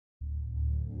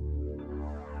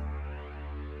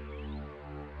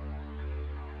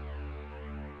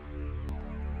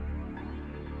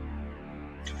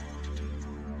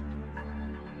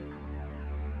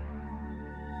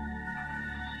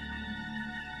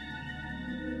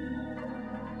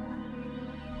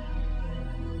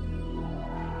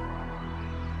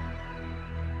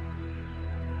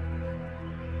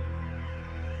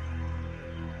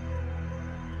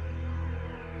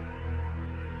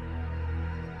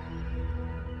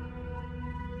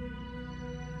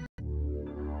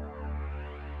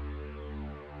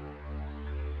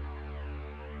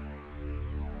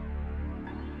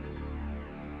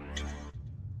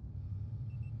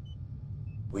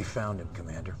We found him,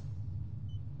 Commander.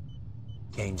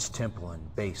 Kane's temple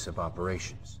and base of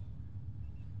operations.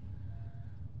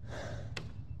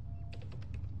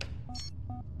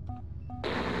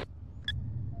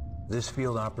 This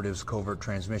field operative's covert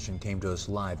transmission came to us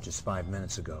live just 5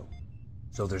 minutes ago,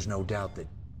 so there's no doubt that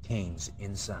Kane's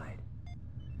inside.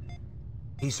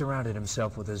 He surrounded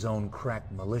himself with his own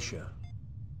crack militia.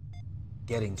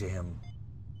 Getting to him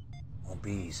won't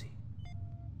be easy.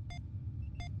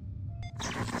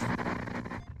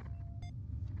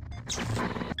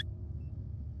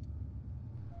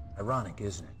 Ironic,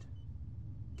 isn't it?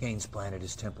 Kane's planted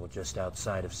his temple just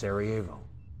outside of Sarajevo.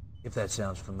 If that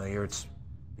sounds familiar, it's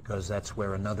because that's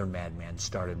where another madman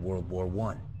started World War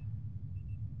I.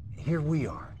 And here we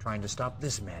are, trying to stop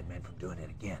this madman from doing it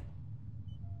again.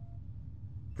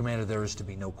 Commander, there is to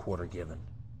be no quarter given.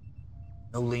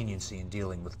 No leniency in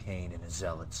dealing with Kane and his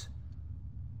zealots.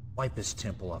 Wipe his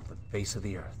temple off the face of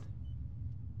the earth.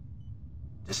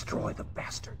 Destroy the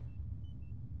bastard.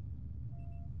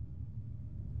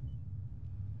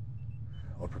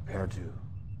 Or prepare to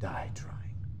die trying.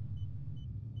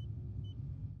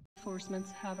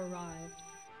 Reinforcements have arrived.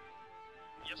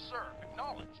 Yes, sir.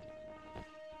 Acknowledged.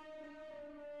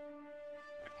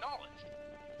 Acknowledged.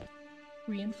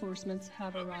 Reinforcements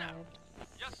have Moving arrived. out.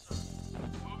 Yes, sir.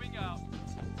 Moving out.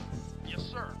 Yes,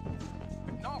 sir.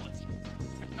 Acknowledged.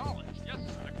 Acknowledged. Yes,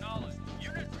 sir. Acknowledged.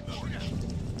 Unit reporting.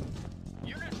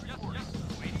 Unit reporting. Yes, sir.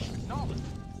 Waiting. Acknowledged.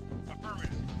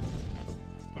 Affirmative.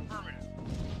 Affirmative.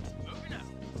 Moving out.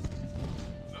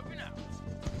 Moving out.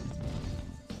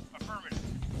 Affirmative.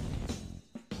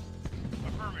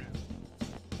 Affirmative.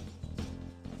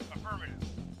 Affirmative.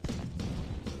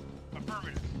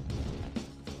 Affirmative.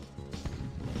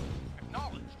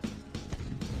 Acknowledged.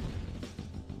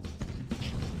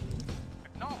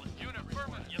 Acknowledged. Unit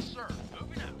affirmative. Yes, sir.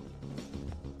 Moving out.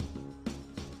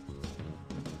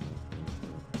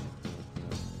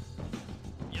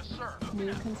 Yes, sir. Moving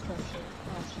New out. construction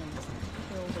options.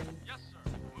 Building. Yes,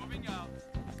 sir. Moving out.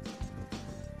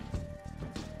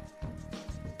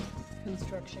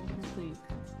 Construction complete.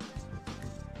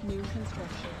 New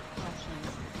construction options.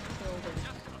 Building.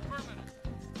 Yes, sir. Affirmative.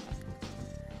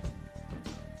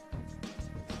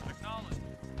 Acknowledged.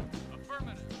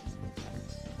 Affirmative.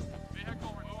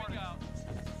 Vehicle moving out.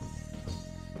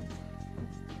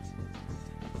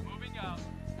 Moving out.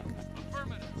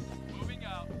 Affirmative. Moving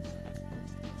out.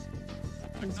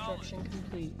 Construction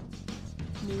complete.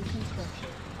 New construction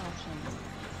options.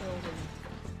 Building.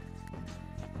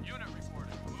 Unit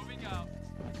reporting. Moving out.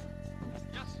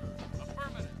 Yes, sir.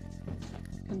 Affirmative.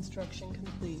 Construction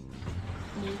complete.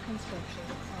 New construction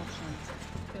options.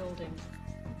 Building.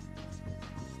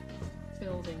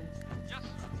 Building. Yes,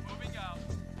 sir. Moving out.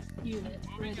 Unit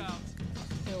Moving ready. out.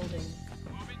 Building.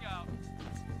 Moving out.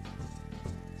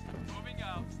 Moving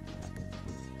out.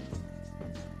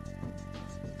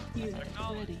 Unit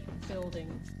Acknowledged. ready.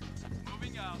 Building.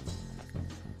 Moving out.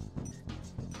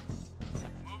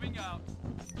 Moving out.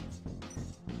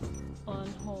 On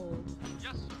hold.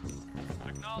 Yes, sir.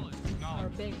 Acknowledged. Our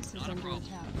Acknowledged. base is Not a under problem.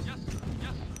 attack. Yes, sir.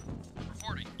 Yes, sir.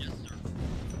 Reporting. Yes, sir.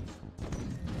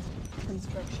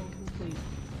 Construction complete.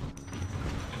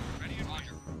 Ready and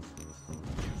waiting.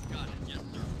 You got it. Yes,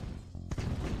 sir.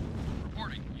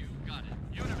 Reporting. You got it.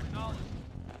 Unit acknowledged.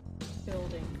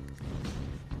 Building.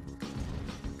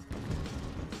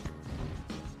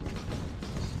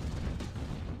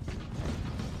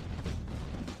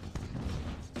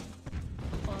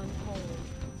 On hold.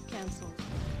 Cancel.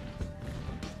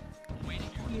 Waiting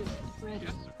order. Unit ready.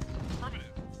 Yes, sir. Affirmative.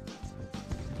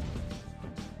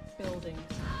 Building.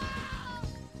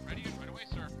 Ready and right away,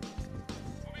 sir.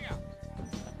 Moving out.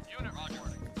 Unit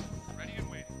reporting. Ready and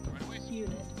waiting. Right away, sir.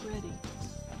 Unit ready.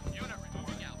 Unit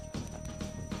reporting out.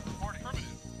 Reporting.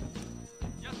 Affirmative.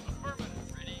 Yes,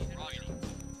 affirmative. Ready and waiting.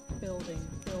 Building.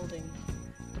 Building.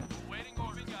 Waiting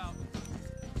order. Moving out.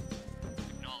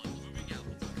 Acknowledged. Moving out.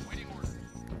 Waiting order.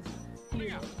 Moving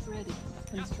Unit out. ready.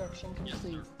 Construction Yes, sir.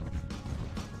 complete.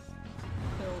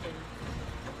 Building.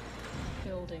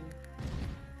 Building.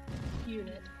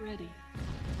 Unit ready.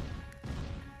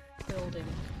 Building.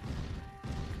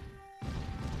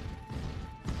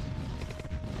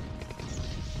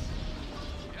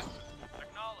 Yes,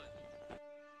 acknowledged.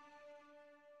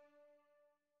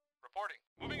 Reporting.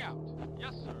 Moving out.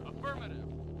 Yes, sir. Affirmative.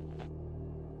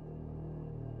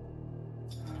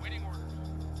 Waiting orders.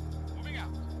 Moving out.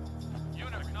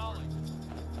 Unit acknowledged.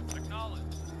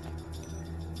 Acknowledged.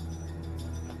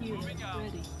 Unit Moving out.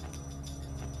 ready.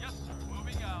 Yes, sir.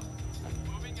 Moving out.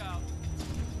 Moving out.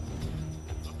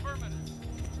 Affirmative.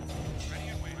 Ready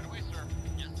and waiting. Right away, sir.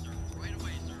 Yes, sir. Right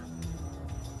away, sir.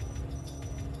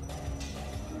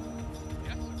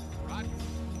 Yes, sir.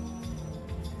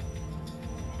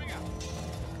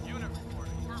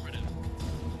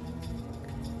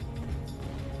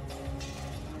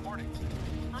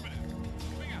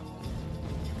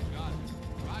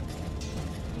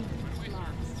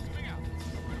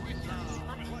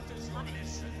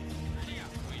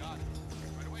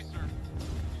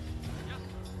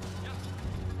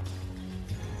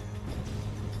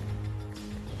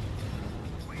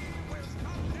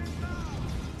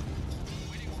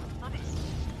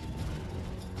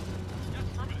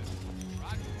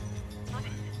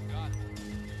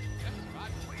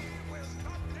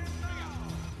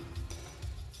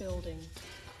 Building.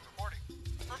 Reporting.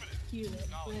 Affirmative. Unit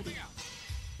Acknowledge. ready. Moving out.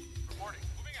 Reporting.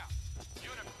 Moving out.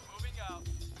 Unit moving out.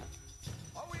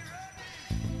 Are we ready?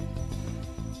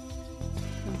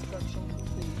 Construction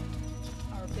complete.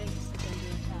 Our base is under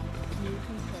attack. New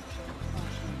construction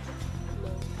options.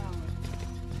 Low power.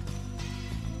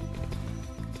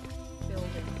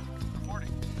 Building.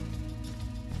 Reporting.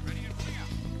 Ready and moving out.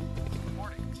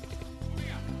 Reporting. Moving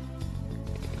out.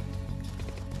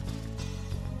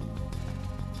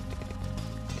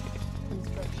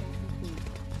 Construction complete.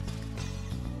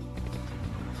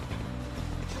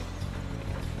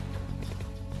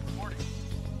 Reporting.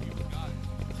 You've got it.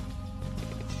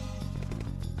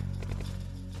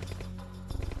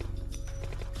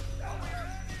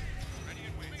 Ready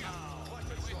and moving out. What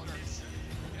Right is away, your sir. mission?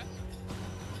 Yes,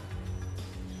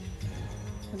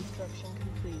 sir. Construction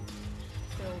complete.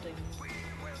 Building. We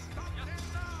will stop Yes, them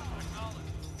sir. now!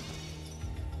 Acknowledge.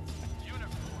 Unit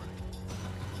reporting.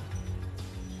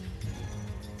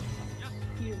 Yes, sir.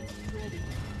 Unit ready.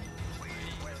 We will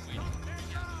Waiting. stop them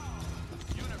now!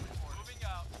 Unit report. Moving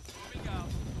out. Moving out.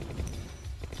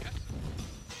 Yes, sir.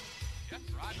 Yes,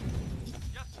 Roger.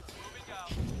 Yes, sir. Moving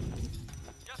out.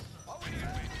 Yes, sir. Are we Ready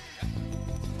and ready? waiting. Yes, sir.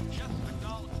 Yes, sir.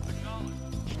 Acknowledge. Acknowledge.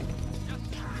 Yes,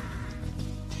 sir.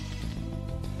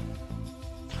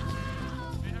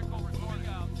 Vehicle reporting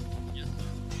out. Yes, sir.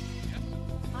 Yes, sir.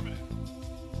 Affirmative.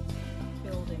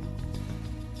 Building.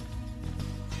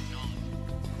 Acknowledge.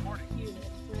 Reporting. Unit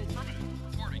ready. Affirmative.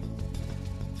 Reporting.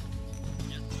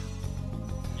 Yes, sir.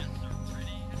 Yes, sir.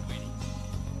 Ready and waiting.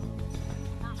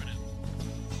 Affirmative.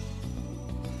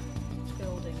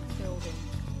 Building. Building.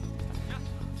 Yes,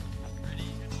 sir. Ready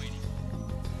and waiting.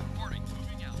 Reporting.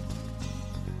 Moving out.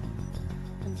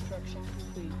 Construction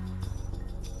complete.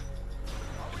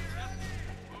 Are we Yes, ready?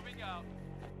 sir. Moving out.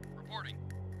 Reporting.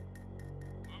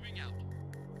 Moving out.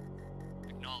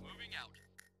 Acknowledge. Moving out.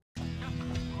 Yes, sir.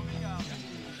 Moving out. Yes,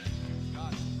 sir.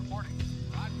 Got it. Reporting.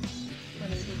 Roger.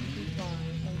 Unable to reply.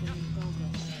 Building in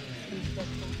progress.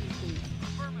 Construction complete.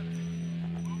 Affirmative.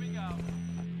 Moving out.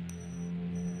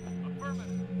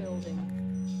 Affirmative. Building.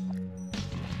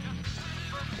 Yes, sir.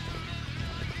 Affirmative.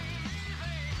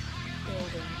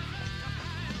 Building.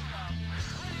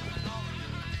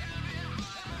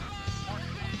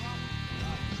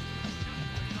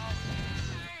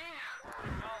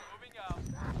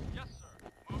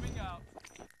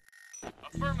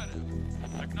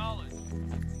 Affirmative. Acknowledge.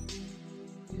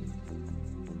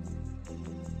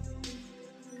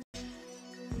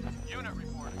 Unit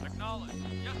report. Acknowledge.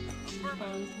 Yes, sir.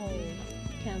 Affirmative. On hold.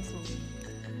 Cancel.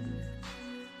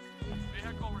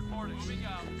 Vehicle reporting. Moving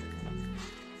out.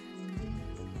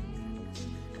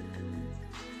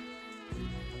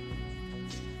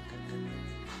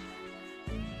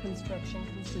 Construction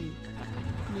complete.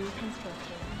 New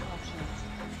construction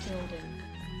options. Building.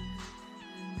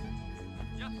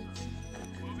 Yes,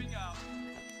 sir. Moving out.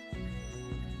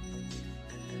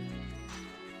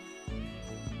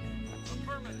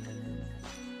 Affirmative.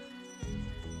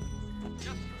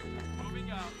 Yes, sir.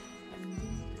 Moving out.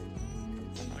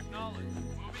 Acknowledge.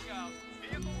 Moving out.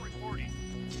 Vehicle reporting.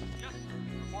 Yes, sir.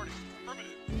 Reporting.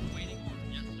 Affirmative. Waiting order.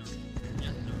 Yes, sir.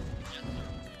 Yes, sir. Yes, sir.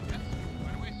 Yes, sir.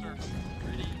 Right away, sir.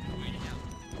 Ready and waiting out.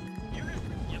 Unit.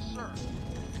 Yes, sir.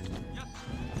 Yes, sir.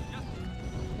 Yes, sir.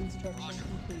 Construction Roger.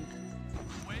 complete.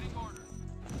 Waiting order.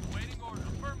 Waiting order.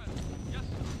 Affirmative. Yes,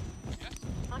 sir. Yes, sir.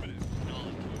 Affirmative.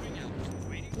 Acknowledge. Moving out.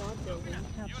 Waiting. Log building Unit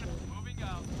captured. moving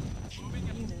out. Moving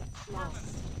in. Unit lost.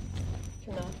 Affirmative.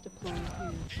 Cannot deploy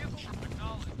here. Vehicle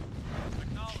acknowledge.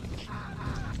 Acknowledge.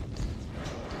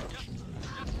 Yes, sir.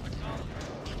 Yes, acknowledge.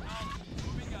 Acknowledge.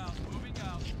 Moving out. Moving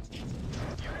out.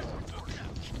 Unit report.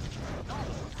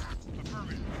 Acknowledge.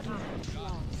 Affirmative. Affirmative. Got it.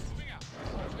 Lost. Moving out.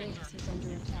 Our Right away, base sir. is under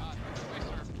Got attack. it. Right away,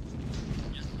 sir.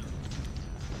 Yes, sir.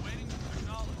 Waiting.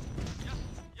 Acknowledge. Yes,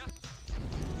 sir. Yes, sir.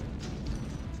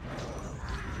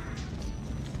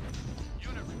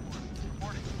 Unit report.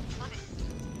 Reporting. Affirmative.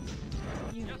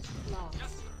 Unit Yes, sir. lost.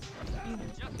 Yes, sir.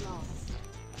 Unit Yes, sir. lost.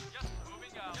 Yes, sir.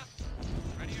 Moving out. Yes, sir.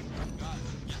 Ready and got it.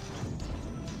 Yes, sir.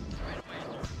 Right away,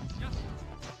 sir. Yes, sir.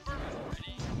 Affirmative.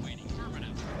 Ready. Waiting.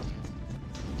 Affirmative.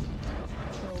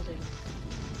 Building.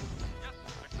 Yes,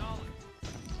 sir. Acknowledge.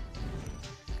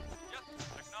 Yes,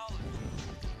 sir. Acknowledge.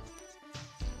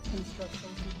 Construction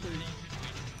Ready complete. and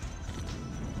waiting.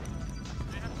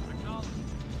 Yes, acknowledge.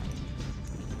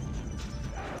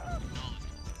 Acknowledge.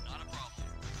 Not a problem.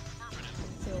 Affirmative.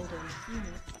 Building.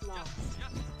 Unit lost.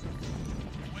 Yes, sir.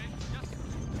 Wait. Yes, sir.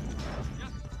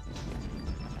 Yes, sir.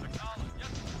 Acknowledge.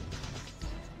 Yes, sir.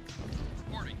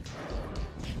 Reporting.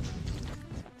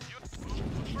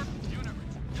 Unit. Unit.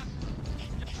 Yes, sir.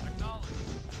 Yes, acknowledge.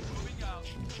 Moving out.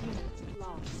 Unit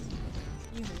lost.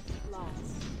 Unit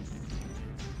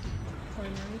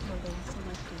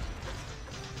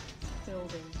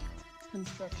Building.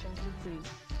 Construction complete.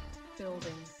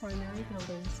 Building. Primary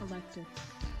building selected.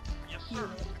 Yes, sir. Unit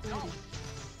ready. Acknowledged.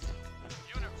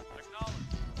 Unit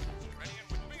acknowledged. Ready and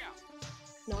moving out.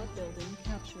 Not building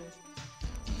captured.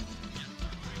 Yes,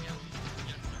 sir. Moving out.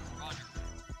 Yes, sir. Roger.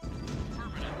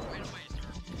 Affirmative. Right away,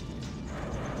 sir.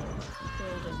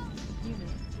 Building.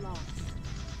 Unit lost.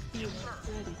 Yes, Unit sir.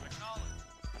 ready. Acknowledged.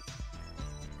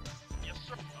 Yes,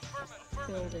 sir. Affirmative.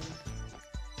 Affirmative. Building.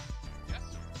 Yes,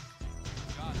 sir.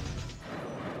 Got it.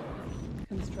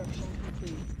 Construction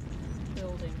complete.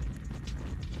 Building.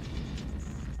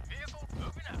 Vehicle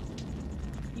moving out.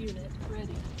 Unit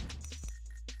ready.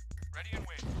 Ready and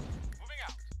waiting. Moving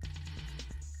out.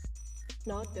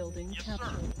 Not building Yes, sir.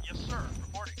 captured. Yes, sir.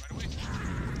 Reporting. Right away, sir.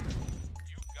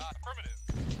 You got affirmative.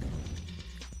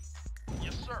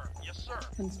 Yes, sir. Yes, sir.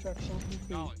 Construction complete.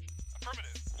 Acknowledged.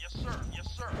 Affirmative. Yes, sir. Yes,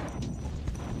 sir.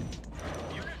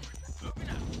 Unit moving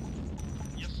out.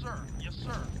 Yes, sir. Yes,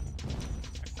 sir.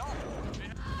 Acknowledged.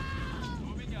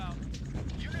 Moving out.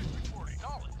 Unit reporting.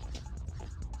 Acknowledged.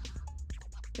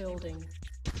 Building.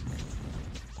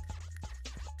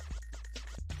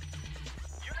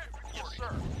 Unit reporting. Yes,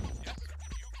 sir. Yes, sir.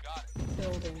 You got it.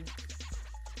 Building.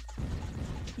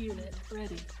 Unit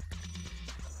ready.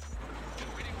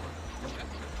 Waiting order. Yes, sir.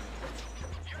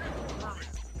 Unit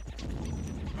affirmative.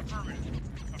 Affirmative.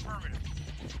 Affirmative.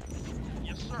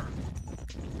 Yes, sir.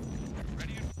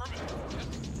 Ready and affirmative. Yes,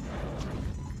 sir.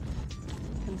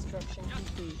 Construction Yes, sir.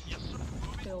 complete. Yes, sir.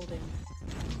 Moving. Building.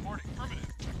 Reporting. Affirmative.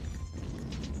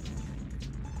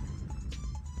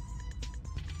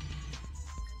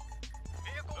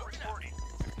 Vehicle reporting.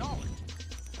 Acknowledged.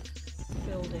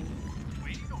 Building.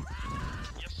 Waiting order.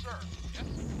 Yes, sir. Yes,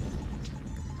 sir.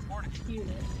 Reporting.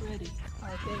 Unit ready. Our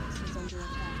base is under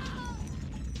attack.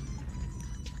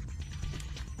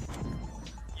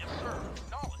 Yes, sir.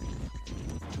 Acknowledged.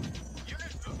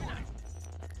 Unit moving out.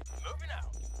 Moving out.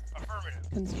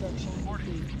 Affirmative. Construction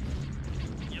Reporting.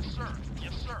 complete. Yes, sir.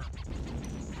 Yes, sir.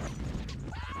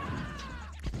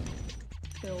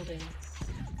 Building.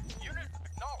 Unit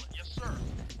acknowledged. Yes, sir.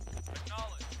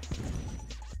 Acknowledged.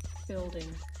 Building.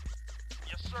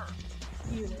 Yes, sir.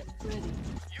 Unit ready.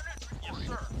 Unit. Yes,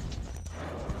 sir.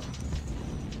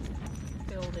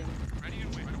 Building. Ready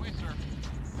and wait. Right away, sir.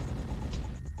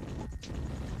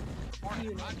 Reporting.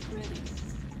 Unit Roger. ready.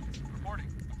 Reporting.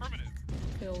 Affirmative.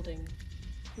 Building.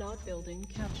 Not building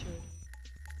captured.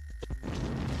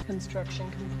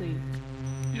 Construction complete.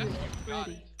 Yes, Unit you got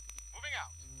ready. it. Moving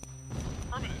out.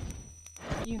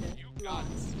 Affirmative. Unit You got it.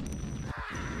 lost.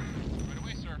 Right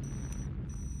away, sir.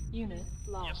 Unit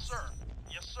lost. Yes, sir.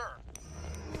 Yes, sir.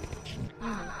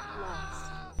 Unit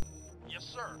lost. Yes,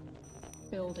 sir.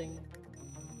 Building.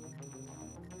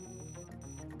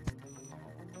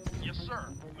 Yes, sir.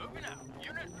 Moving out.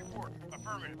 Unit report.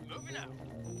 Affirmative. Moving out.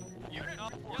 Unit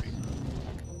reporting. Yes,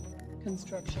 sir.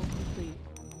 Construction complete.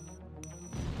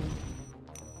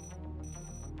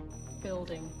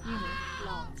 Building. Unit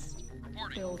lost.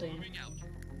 Reporting. Building. Moving out.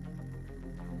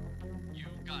 You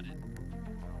got it.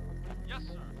 Yes,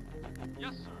 sir.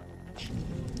 Yes, sir.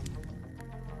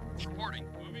 Reporting.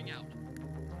 Moving out.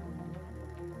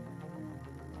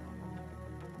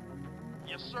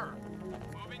 Yes, sir.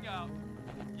 Moving out.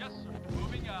 Yes, sir.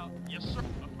 Moving out. Yes, sir.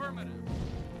 Affirmative.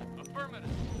 Affirmative.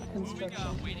 Moving Construction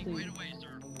out. Waiting complete. right away,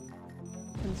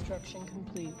 sir. Construction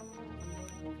complete.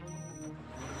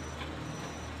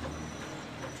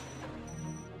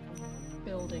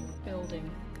 Building. Building.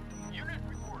 Unit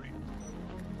reporting.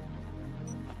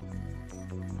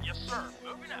 Yes, sir.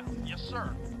 Moving out. Yes,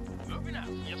 sir. Moving out.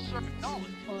 Yes, sir.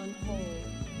 Acknowledged. On hold.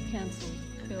 Cancelled.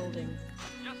 Building.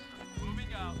 Yes, sir.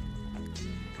 Moving out.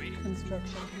 Waiting.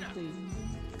 Construction Moving out. complete.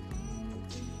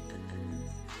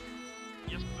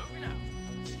 Yes, moving out.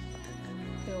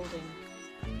 Building.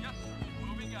 Yes, sir.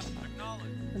 Moving out.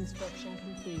 Acknowledged. Construction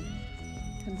complete.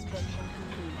 Construction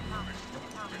complete. Affirmative.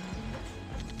 Affirmative.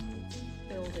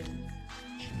 Building.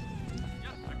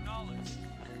 Yes, acknowledged.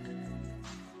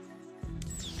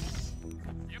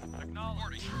 Yep,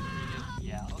 acknowledged.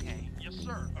 Yeah, okay. Yes,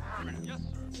 sir. Affirmative. Yes,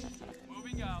 sir.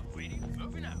 Moving out. Waiting.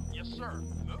 Moving out. Yes, sir.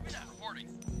 Moving out. Reporting.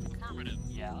 Affirmative.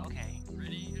 Yeah, okay.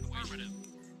 Ready and affirmative.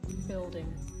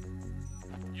 Building.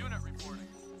 Unit reporting.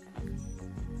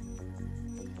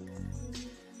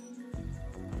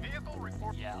 Vehicle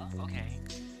report. Yeah, okay.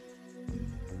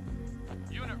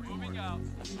 Unit moving out.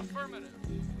 Affirmative.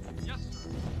 Yes, sir.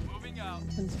 Moving out.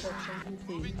 Construction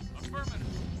complete. Moving. Affirmative.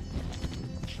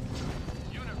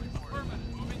 Unit report.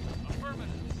 Affirmative. Moving.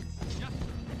 Affirmative. Yes,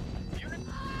 sir. Unit.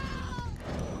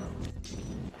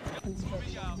 Yes, moving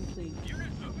Construction out. complete.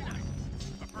 Unit moving out.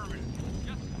 Affirmative.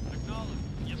 Yes, acknowledged.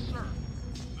 Yes, sir.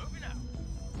 Moving out.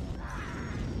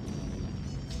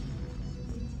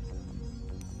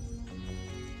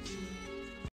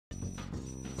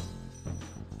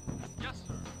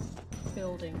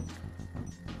 Building.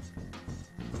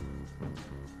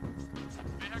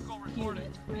 Vehicle reporting.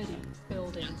 Unit ready.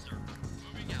 Building. Yes, sir.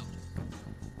 Moving out.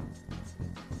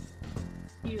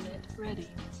 Unit ready.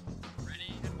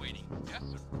 Ready and waiting. Yes,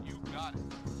 sir. You got it.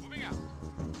 Moving out.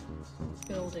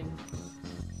 Building.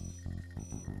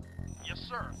 Yes,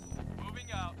 sir.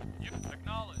 Moving out. You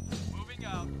acknowledge. Moving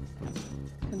out.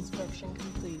 Construction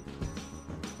complete.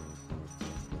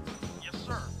 Yes,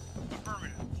 sir.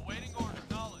 Affirmative. Awaiting order.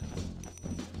 Acknowledge.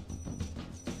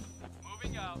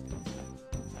 Moving out.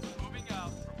 Moving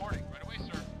out. Reporting. Right away,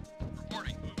 sir.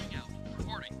 Reporting. Moving out.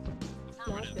 Reporting. Not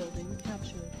Affirmative. building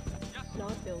captured. Yes, sir.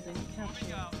 Not building Moving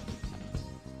captured. out.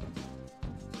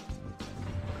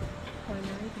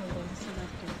 Primary building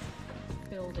selected.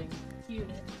 Building.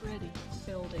 Unit ready.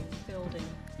 Building. Building.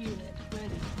 Unit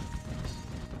ready.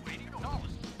 Waiting.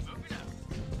 Acknowledge. Moving out.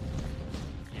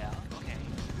 Yeah, okay.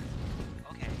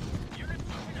 Okay. Unit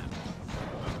moving out.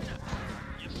 Moving out.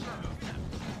 Yes, sir. Moving out.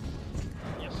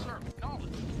 Yes, sir.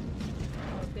 Acknowledge.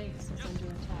 Our base is Yes, under sir.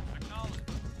 attack. Acknowledge.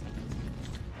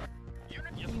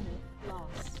 Unit. Yes. Unit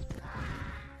lost.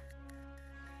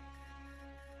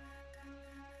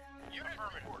 Unit.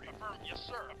 Affirmative. Affirm. Yes,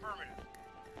 sir. Affirmative.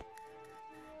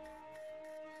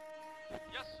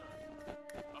 Yes, sir.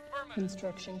 Affirmative.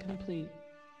 Construction complete.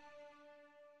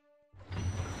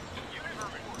 Unit.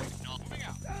 Affirmative. No. Moving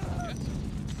out. Yes,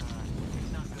 sir.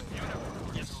 It's not good. Unit.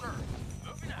 Yes, sir.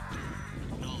 Moving out.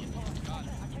 No. Got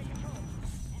it.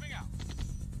 Moving out.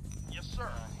 Yes, sir.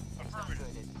 It's not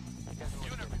Affirmative. good. It doesn't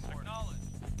look Unit. good. Acknowledge.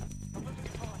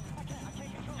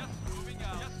 Yes, moving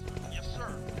out. Yes, sir. Yes, sir.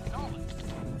 Acknowledge.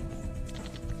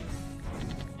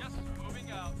 Yes, sir. Moving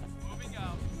out. Moving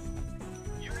out.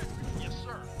 Unit. Yes,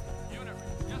 sir. Unit.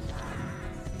 Yes, sir.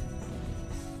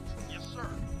 Yes, sir.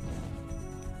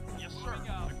 Yes, sir. Moving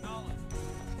out. Acknowledge.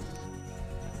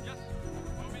 Yes, sir.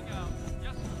 Moving out.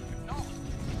 Yes, sir. Acknowledge.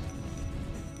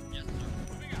 Yes, sir.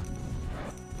 Moving out.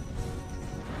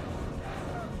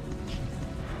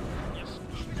 Yes,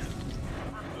 moving out.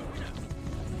 Moving out.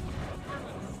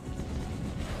 Affirmative.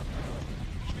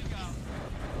 Moving out.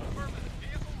 Affirmative.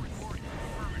 Vehicle reporting.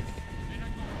 Affirmative.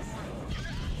 Vehicle reporting.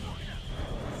 Unit reporting.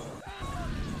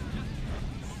 Yes.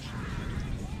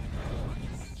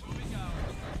 Moving out.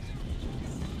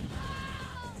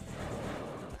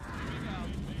 Moving out.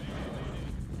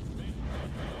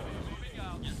 Moving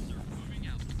out. Yes, sir. Moving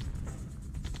out.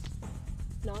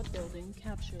 Not building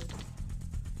captured.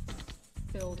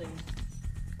 Building.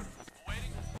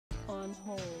 Awaiting. On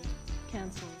hold.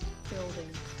 Cancel. Building.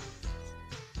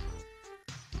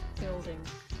 Building.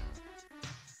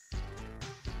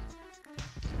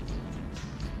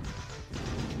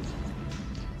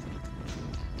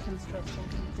 Construction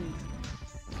complete.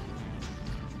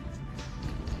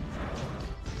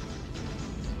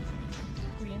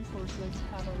 Reinforcements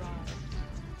have arrived.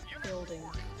 Unit Building.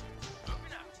 reporting.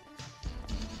 Moving out.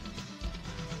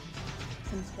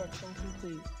 Construction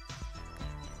complete.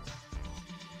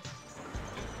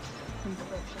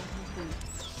 Construction complete.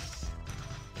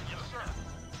 Yes, sir.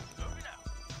 Moving out.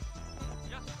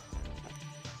 Yes, sir.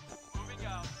 Moving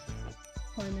out.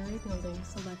 Primary building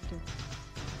selected.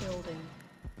 Building.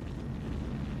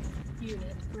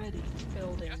 Unit ready.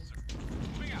 Building. Yes, sir.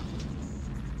 Moving out.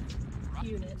 Roger.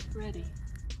 Unit ready.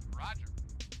 Roger.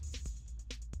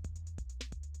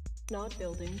 Not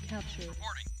building captured.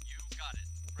 Reporting. You got it.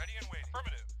 Ready and waiting.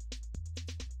 Affirmative.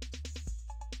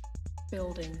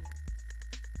 Building.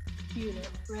 Unit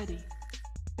ready.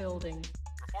 Building.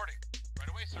 Reporting. Right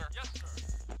away, sir. Yes,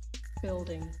 sir.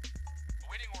 Building.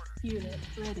 Awaiting order. Unit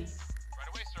ready. Right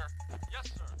away, sir. Yes,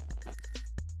 sir.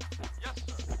 Yes,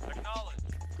 sir. Acknowledge.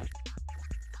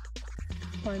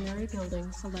 Primary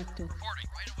building selected. Reporting.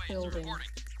 Right away, Building. sir.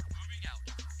 Reporting. Moving out.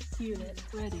 Unit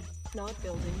ready. Not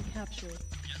building captured.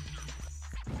 Yes, sir.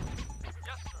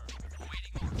 Yes, sir.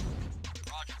 Awaiting order.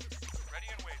 Roger. Ready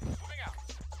and waiting. Moving out.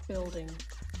 Building.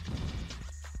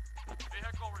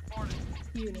 Vehicle reporting.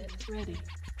 Unit ready.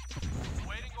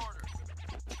 Awaiting order.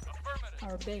 Affirmative.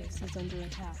 Our base is under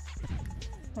attack.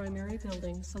 Primary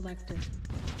building selected.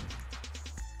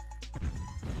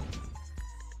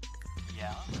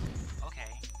 Yeah,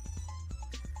 okay.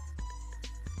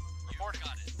 Reporting.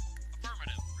 Got it.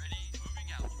 Affirmative. Ready. Moving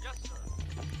out. Yes, sir.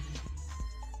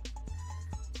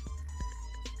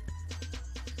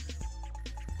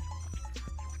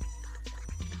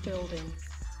 Building.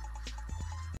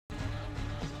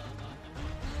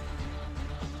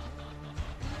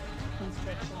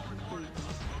 Construction complete.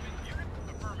 Moving unit.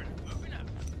 Affirmative. Moving out.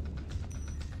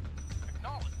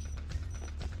 Acknowledge.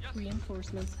 Yes, sir.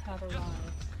 Reinforcements have Yes, sir.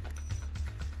 arrived.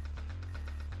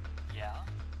 Yeah.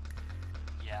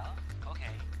 Yeah,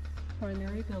 okay.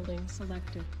 Primary building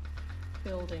selected.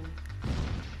 Building.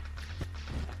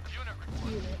 Unit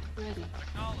report. Unit ready.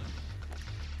 Acknowledged.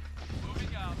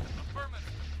 Moving out.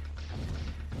 Affirmative.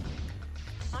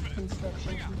 Affirmative.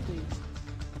 Construction Moving out. complete.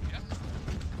 Yes, sir.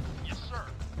 Yes, sir.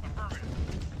 Affirmative.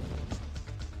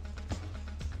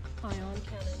 Ion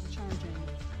cannon charging.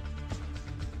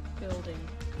 Building.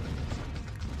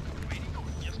 Waiting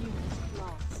order. Yes, sir. Unit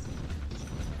lost.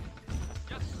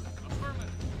 Yes, sir.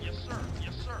 Affirmative. Yes, sir.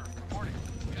 Yes, sir. Reporting.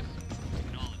 Yes, sir.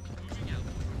 Acknowledged. Moving out.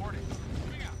 Reporting.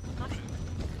 Moving out. Affirmative.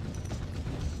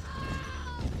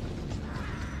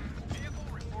 Vehicle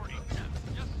reporting. Moving out.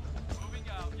 Yes, sir. Moving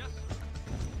out. Yes,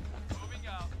 sir. Moving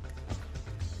out.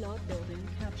 Not building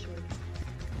captured.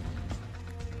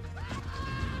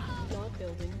 Not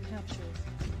building captured.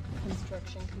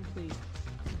 Construction complete.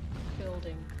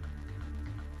 Building.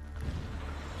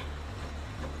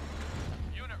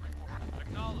 Unit report.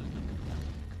 Acknowledged.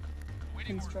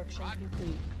 Waiting order. Construction Roger.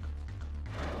 complete.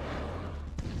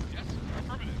 Yes, sir.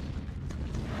 Affirmative.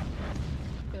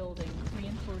 Building.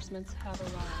 Reinforcements have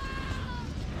arrived.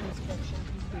 Construction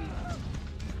complete.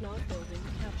 Not building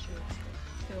captured.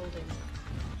 Building.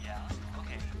 Yeah,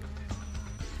 okay.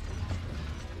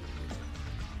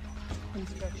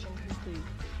 Construction complete.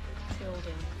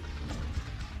 Building.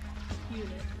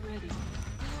 Unit ready.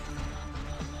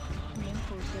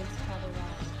 Reinforcements have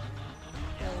arrived.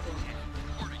 Building.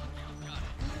 Reporting. Got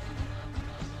it.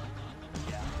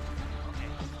 Yeah, okay.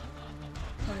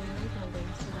 Primary building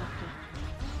selected.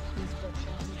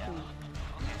 Construction Yeah, complete.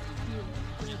 okay. Unit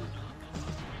ready.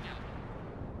 Moving out.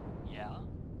 Yeah,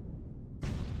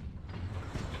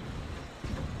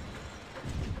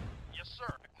 Yes,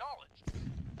 sir. Acknowledged.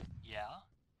 yeah,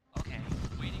 okay.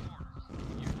 Waiting orders.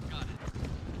 You got it.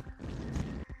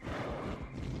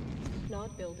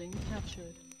 Not building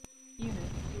captured. Unit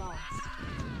lost.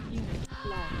 Unit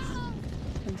lost.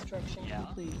 Construction Yeah,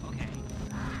 complete. okay.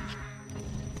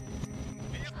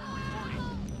 Vehicle reporting.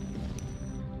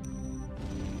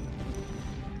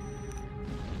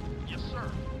 Yes,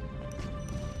 sir.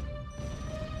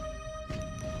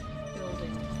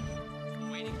 Building.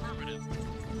 Waiting affirmative.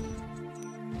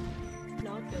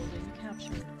 Not building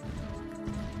captured.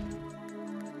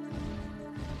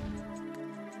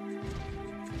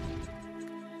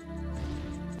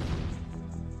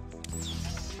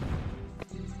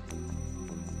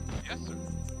 Yes, sir.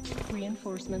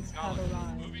 Reinforcements have Acknowledged.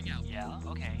 arrived. Moving out. Yeah,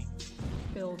 okay.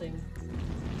 Building.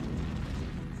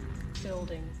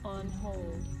 Building. On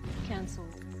hold.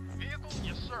 Cancelled. Vehicle.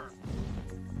 Yes, sir.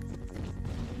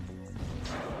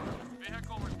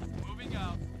 Vehicle moving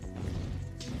out.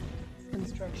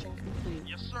 Construction complete.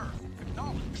 Yes, sir.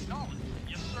 Acknowledged. Acknowledged.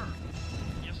 Yes, sir.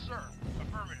 Yes, sir.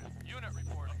 Affirmative. Unit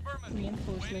report. Affirmative.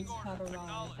 Reinforcements Waiting have orders. arrived.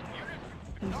 Acknowledged. Unit.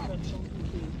 Acknowledged. Construction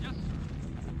complete. Yes,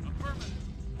 sir. Affirmative.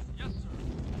 Yes,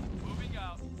 sir. Moving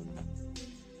out.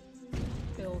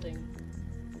 Building.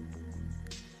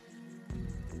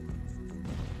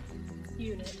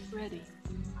 Unit ready.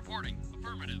 Reporting.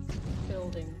 Affirmative.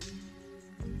 Building.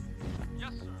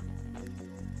 Yes, sir.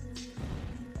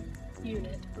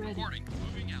 Unit ready. Reporting.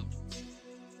 Moving out.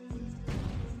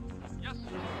 Yes,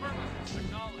 sir. Affirmative.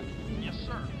 Acknowledged. Yes,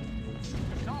 sir.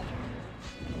 Acknowledged.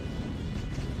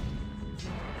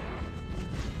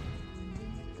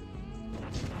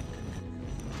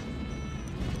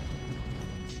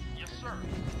 Yes, sir.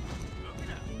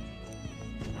 Moving out.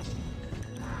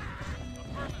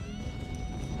 Affirmative.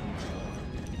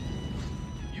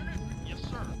 Unit. Yes,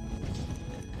 sir.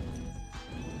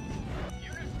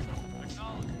 Unit.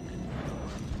 Acknowledged.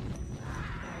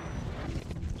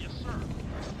 Yes, sir.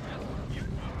 Yes, sir.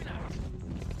 Unit. Moving out.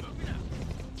 Moving out.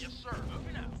 Yes, sir.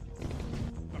 Moving out.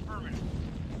 Affirmative.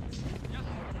 Yes,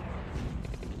 sir.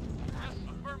 Yes,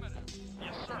 affirmative.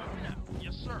 Yes, sir. Moving out.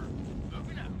 Yes, sir.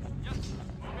 Moving out. Yes, sir.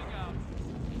 Moving out.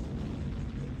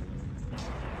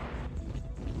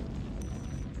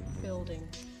 Building.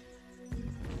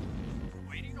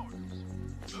 Waiting orders.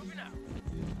 Moving out.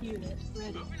 Unit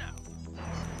ready. Moving out.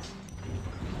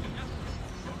 Yes, sir.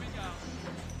 Moving out.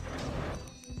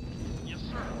 Yes,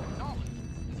 sir. Acknowledged.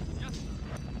 Yes, sir.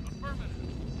 Affirmative.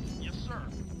 Yes, sir.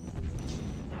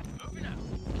 Moving out.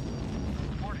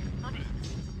 Reporting. Affirmative.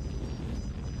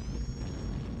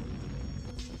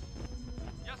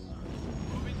 Yes, sir.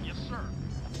 Moving. Yes, sir.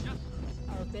 Yes,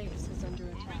 sir. Our base is under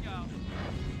Moving attack. out.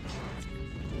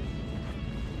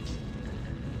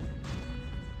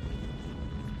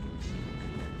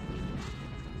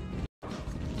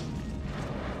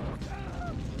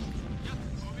 Yes,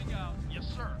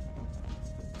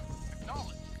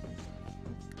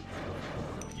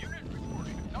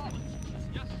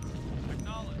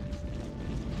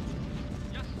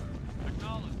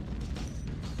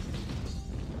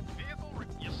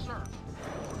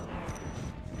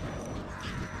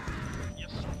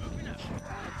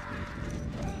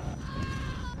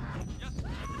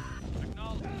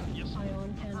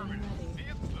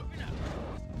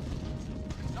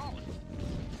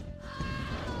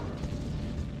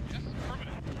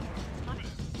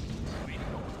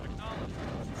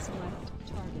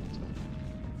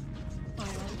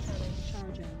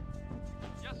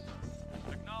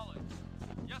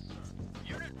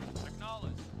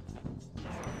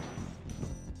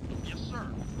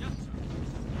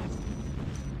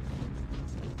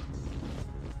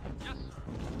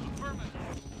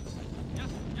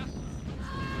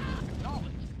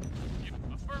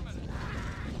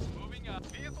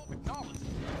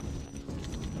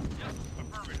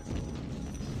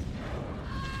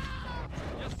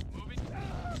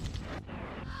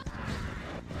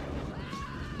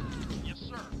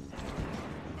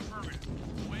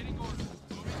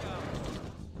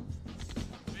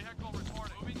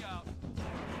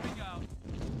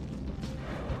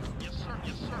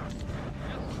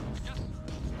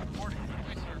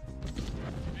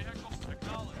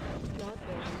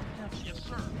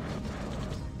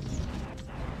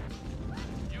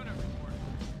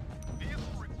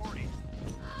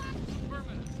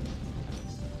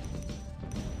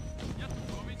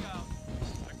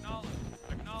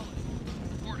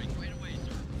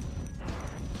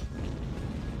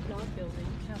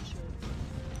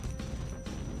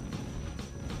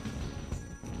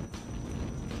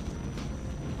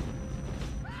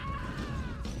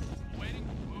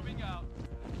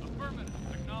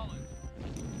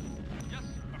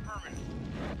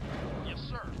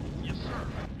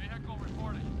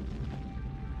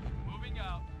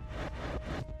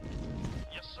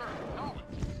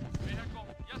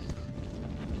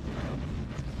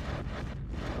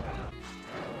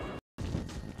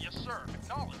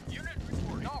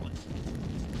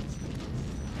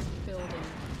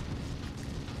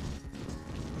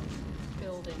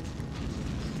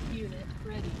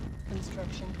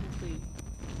 Construction complete.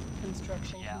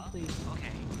 Construction Yeah. complete.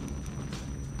 Okay.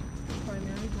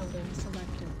 Primary building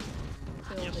selected.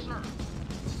 Yes, Building. sir.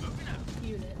 Moving out.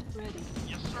 Unit ready.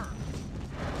 Yes, sir.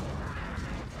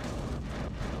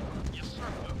 Yes, sir.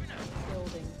 Moving out.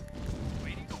 Building.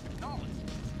 Waiting. Acknowledged.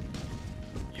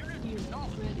 Unit Unit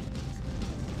acknowledged. ready.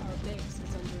 Our base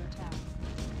is under attack.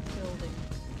 Building.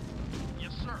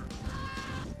 Yes, sir.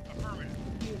 Affirmative.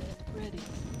 Unit ready.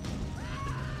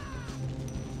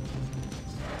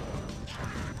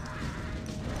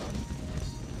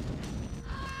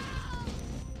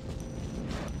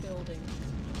 Building.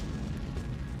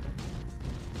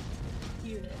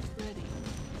 Unit ready.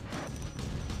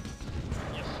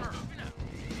 Yes, sir. Moving out.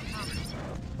 Affirmative.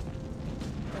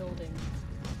 Building.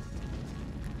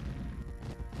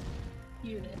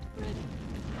 Unit ready.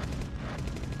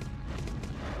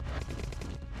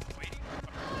 Waiting.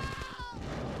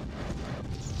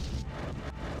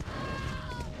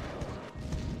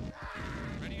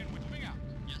 Ready and moving out.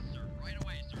 Yes, sir. Right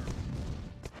away, sir.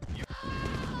 Yes,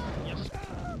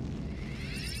 sir.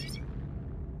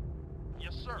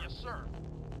 Yes, sir. Yes, sir.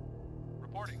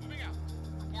 Reporting. Moving out.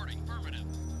 Reporting. Affirmative.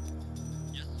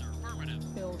 Yes, sir.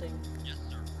 Affirmative. Building. Yes,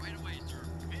 sir. Right away, sir.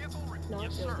 Vehicle. Not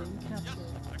Yes, sir. building Yes,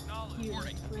 captured. acknowledge. Unit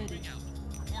Reporting. ready. Moving out.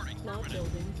 Reporting. Not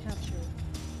Affirmative. building captured.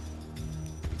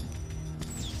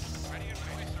 Ready and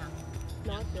away, sir.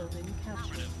 Not building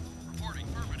captured. Affirmative. Reporting.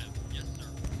 Affirmative. Yes, sir.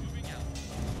 Moving out.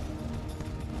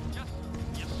 Yes, sir.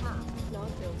 Yes, sir. Not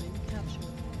building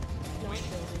captured. Not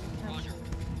building Roger. captured.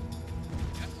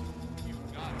 Yes, sir. You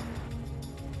got it.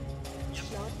 Yes,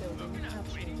 sir. Not building Moving out.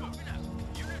 captured. Waiting. Moving out.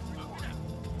 Unit moving out.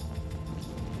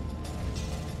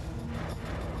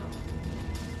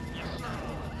 Yes, sir.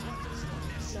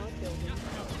 Not building Yes,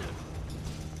 moving captured. out.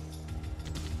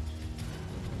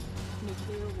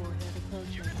 Nuclear warhead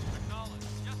approaching. Unit acknowledged.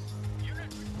 Yes, sir. Unit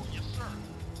report. Yes, sir.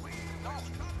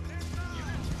 Acknowledged.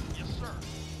 Unit. Yes, sir.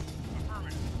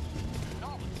 Affirmative.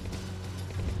 Acknowledged.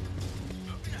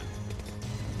 Moving out.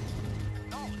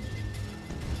 Acknowledged.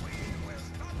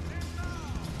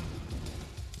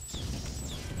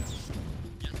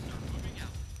 Yes, sir. Moving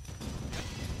out.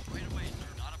 Right away,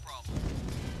 sir. Not a problem.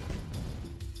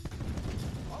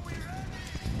 Are we ready?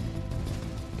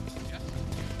 Yes, sir.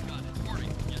 You got it.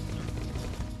 Reporting. Yes, sir.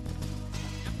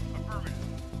 Yep. Affirmative.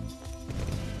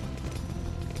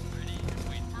 Ready and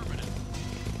wait. Affirmative.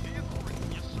 Vehicle ready.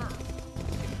 Yes, sir.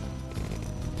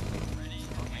 Ready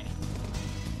and waiting.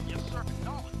 Yes, sir.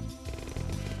 Acknowledged.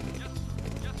 Yes,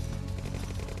 sir. Yes, sir.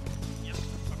 Yes,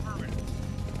 sir. Affirmative.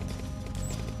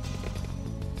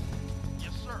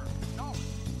 Yes, sir. Acknowledged.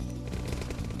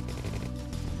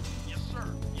 Yes, sir.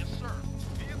 Yes, sir.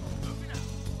 Vehicle moving out.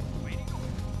 Waiting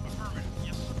order. Affirmative.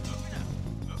 Yes, sir. Moving out.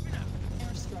 Moving out.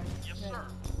 Airstrike Yes, ready. sir.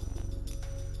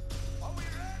 Are we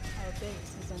ready? Our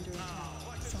base is under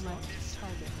attack. Select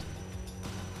target.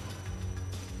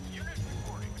 Unit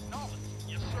reporting. Acknowledged.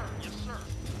 Yes, sir. Yes, sir.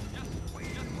 Yes, sir. Yes, sir.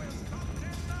 Waiting order.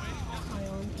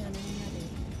 Ion cannon ready.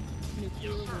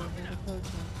 Nuclear Yes, sir. warhead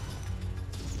approaching.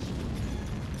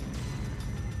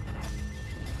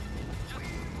 Yes,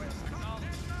 sir.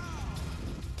 Acknowledged.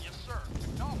 Yes, sir.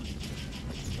 Acknowledged.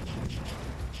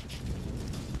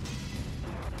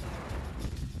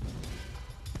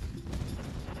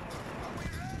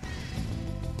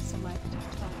 Select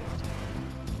target.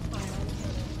 Ion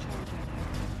cannon charging.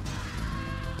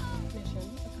 Mission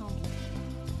accomplished.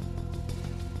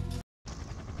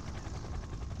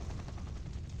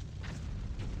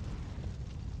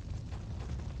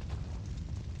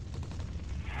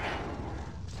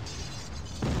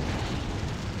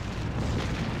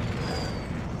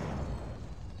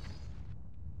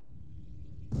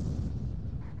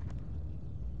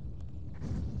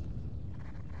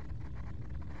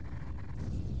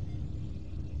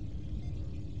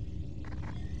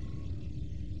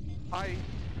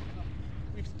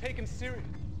 We've taken Syria.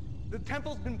 The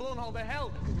temple's been blown all to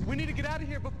hell. We need to get out of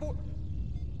here before...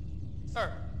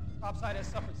 Sir, topside has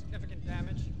suffered significant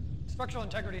damage. Structural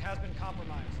integrity has been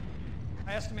compromised.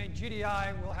 I estimate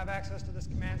GDI will have access to this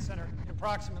command center in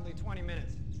approximately 20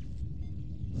 minutes.